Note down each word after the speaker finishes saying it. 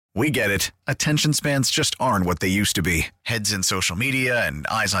We get it. Attention spans just aren't what they used to be. Heads in social media and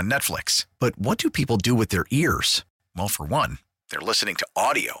eyes on Netflix. But what do people do with their ears? Well, for one, they're listening to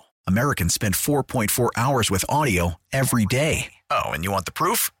audio. Americans spend 4.4 hours with audio every day. Oh, and you want the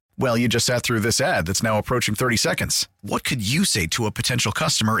proof? Well, you just sat through this ad that's now approaching 30 seconds. What could you say to a potential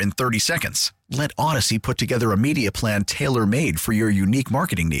customer in 30 seconds? Let Odyssey put together a media plan tailor-made for your unique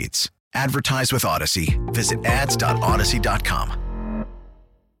marketing needs. Advertise with Odyssey. Visit ads.odyssey.com.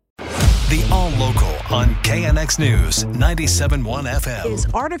 The All Local on KNX News 97.1 FM. Is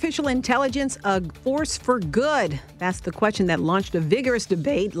artificial intelligence a force for good? That's the question that launched a vigorous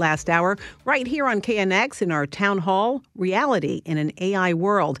debate last hour right here on KNX in our town hall, Reality in an AI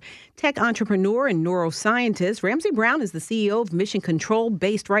World. Tech entrepreneur and neuroscientist Ramsey Brown is the CEO of Mission Control,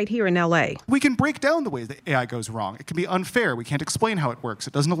 based right here in L.A. We can break down the ways that AI goes wrong. It can be unfair. We can't explain how it works.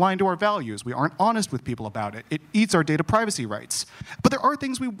 It doesn't align to our values. We aren't honest with people about it. It eats our data privacy rights. But there are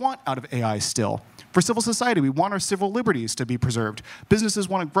things we want out of AI still. For civil society, we want our civil liberties to be preserved. Businesses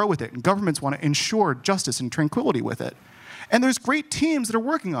want to grow with it, and governments want to ensure justice and tranquility with it. And there's great teams that are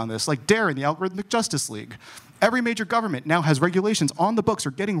working on this, like DARE and the Algorithmic Justice League. Every major government now has regulations on the books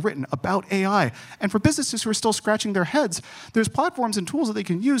or getting written about AI. And for businesses who are still scratching their heads, there's platforms and tools that they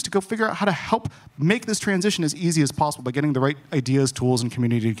can use to go figure out how to help make this transition as easy as possible by getting the right ideas, tools, and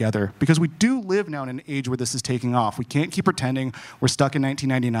community together. Because we do live now in an age where this is taking off. We can't keep pretending we're stuck in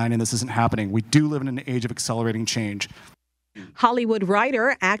 1999 and this isn't happening. We do live in an age of accelerating change. Hollywood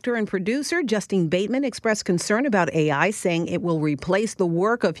writer, actor, and producer Justine Bateman expressed concern about AI, saying it will replace the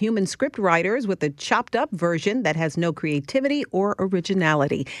work of human script writers with a chopped-up version that has no creativity or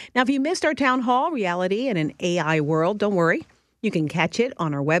originality. Now, if you missed our town hall, Reality in an AI World, don't worry. You can catch it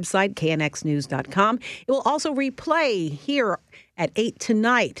on our website, knxnews.com. It will also replay here at 8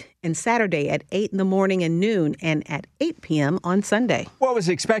 tonight and Saturday at 8 in the morning and noon and at 8 p.m. on Sunday. What was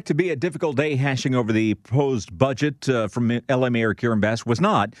expected to be a difficult day hashing over the proposed budget from L.A. Mayor Karen Bass was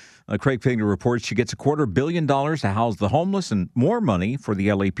not. Craig Figner reports she gets $250 million to house the homeless and more money for the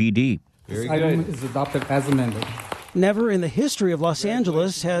LAPD. This item is adopted as amended. Never in the history of Los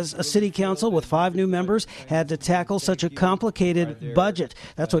Angeles has a city council with 5 new members had to tackle such a complicated budget.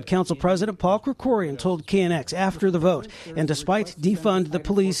 That's what Council President Paul Krikorian told KNX after the vote. And despite defund the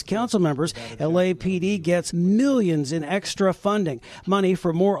police council members, LAPD gets millions in extra funding, money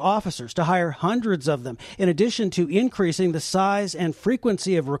for more officers to hire hundreds of them, in addition to increasing the size and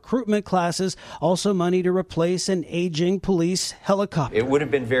frequency of recruitment classes, also money to replace an aging police helicopter. It would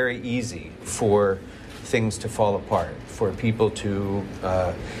have been very easy for things to fall apart, for people to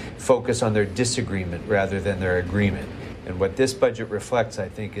focus on their disagreement rather than their agreement. And what this budget reflects, I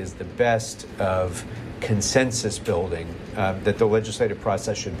think, is the best of consensus building that the legislative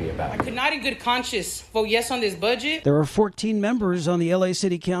process should be about. I could not in good conscience vote yes on this budget. There are 14 members on the LA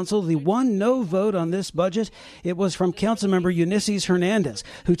City Council. The one no vote on this budget, it was from Councilmember Eunices Hernandez,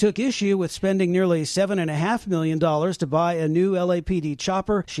 who took issue with spending nearly $7.5 million to buy a new LAPD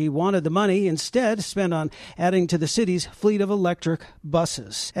chopper. She wanted the money instead spent on adding to the city's fleet of electric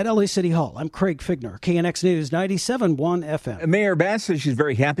buses. At LA City Hall, I'm Craig Figner, KNX News 97.1 FM. Mayor Bass says she's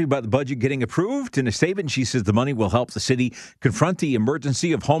very happy about the budget getting approved. In a statement, she says the money will help the city confront the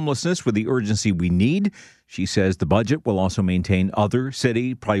emergency of homelessness with the urgency we need. She says the budget will also maintain other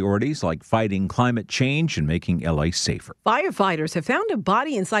city priorities like fighting climate change and making LA safer. Firefighters have found a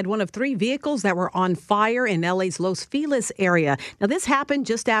body inside one of 3 vehicles that were on fire in LA's Los Feliz area. Now, this happened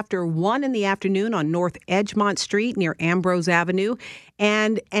just after 1 in the afternoon on North Edgemont Street near Ambrose Avenue.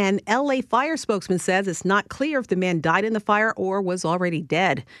 And an LA fire spokesman says it's not clear if the man died in the fire or was already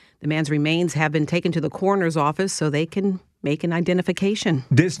dead. The man's remains have been taken to the coroner's office so they can make an identification.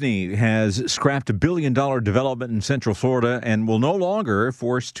 Disney has scrapped $1 billion development in Central Florida and will no longer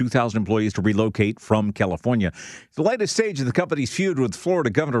force 2,000 employees to relocate from California. It's the latest stage of the company's feud with Florida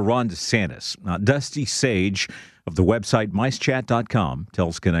Governor Ron DeSantis. Dusty Sage of the website micechat.com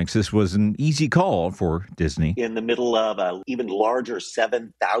tells KNX this was an easy call for Disney. In the middle of an even larger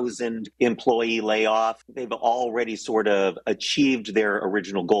 7,000 employee layoff, they've already sort of achieved their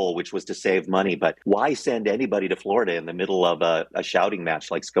original goal, which was to save money. But why send anybody to Florida in the middle of a shouting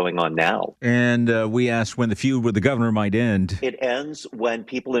match like's going on now? And we asked when the feud with the governor might end. It ends when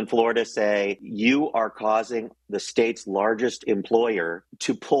people in Florida say, you are causing the state's largest employer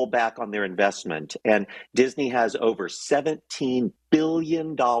to pull back on their investment. And Disney has over $17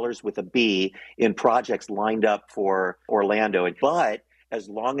 billion with a B in projects lined up for Orlando. But as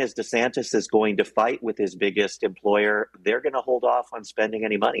long as DeSantis is going to fight with his biggest employer, they're going to hold off on spending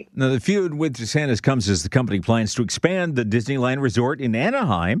any money. Now, the feud with DeSantis comes as the company plans to expand the Disneyland Resort in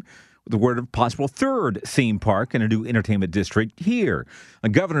Anaheim, with the word of a possible third theme park and a new entertainment district here.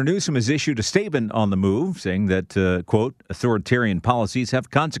 Governor Newsom has issued a statement on the move, saying that, quote, authoritarian policies have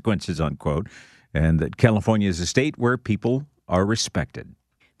consequences, unquote, and that California is a state where people are respected.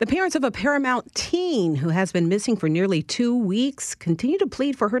 The parents of a Paramount teen who has been missing for nearly 2 weeks continue to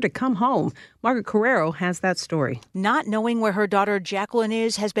plead for her to come home. Margaret Carrero has that story. Not knowing where her daughter Jacqueline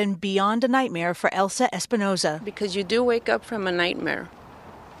is has been beyond a nightmare for Elsa Espinoza. Because you do wake up from a nightmare.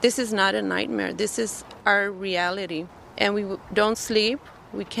 This is not a nightmare. This is our reality. And we don't sleep.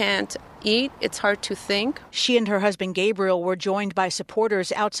 We can't eat. It's hard to think. She and her husband Gabriel were joined by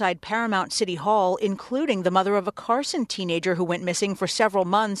supporters outside Paramount City Hall, including the mother of a Carson teenager who went missing for several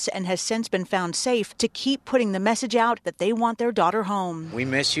months and has since been found safe, to keep putting the message out that they want their daughter home. We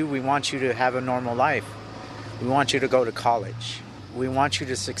miss you. We want you to have a normal life. We want you to go to college. We want you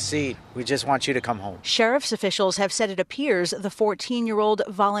to succeed. We just want you to come home. Sheriff's officials have said it appears the 14-year-old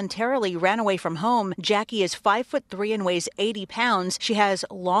voluntarily ran away from home. Jackie is 5'3" and weighs 80 pounds. She has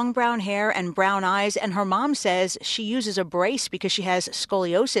long brown hair and brown eyes, and her mom says she uses a brace because she has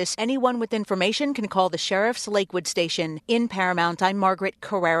scoliosis. Anyone with information can call the Sheriff's Lakewood station. In Paramount, I'm Margaret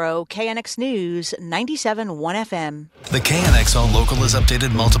Carrero, KNX News, 97.1 FM. The KNX All Local is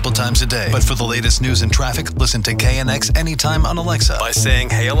updated multiple times a day. But for the latest news and traffic, listen to KNX anytime on Alexa by saying,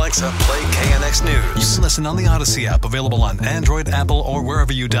 "Hey Alexa, play KNX News." You can listen on the Odyssey app, available on Android, Apple, or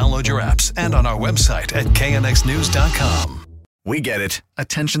wherever you download your apps, and on our website at knxnews.com. We get it.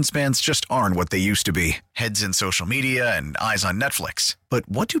 Attention spans just aren't what they used to be. Heads in social media and eyes on Netflix. But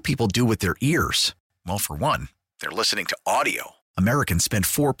what do people do with their ears? Well, for one, they're listening to audio. Americans spend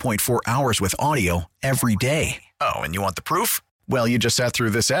 4.4 hours with audio every day. Oh, and you want the proof? Well, you just sat through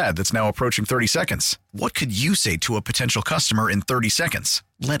this ad that's now approaching 30 seconds. What could you say to a potential customer in 30 seconds?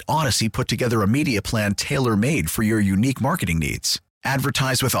 Let Odyssey put together a media plan tailor-made for your unique marketing needs.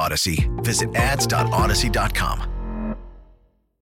 Advertise with Odyssey. Visit ads.odyssey.com.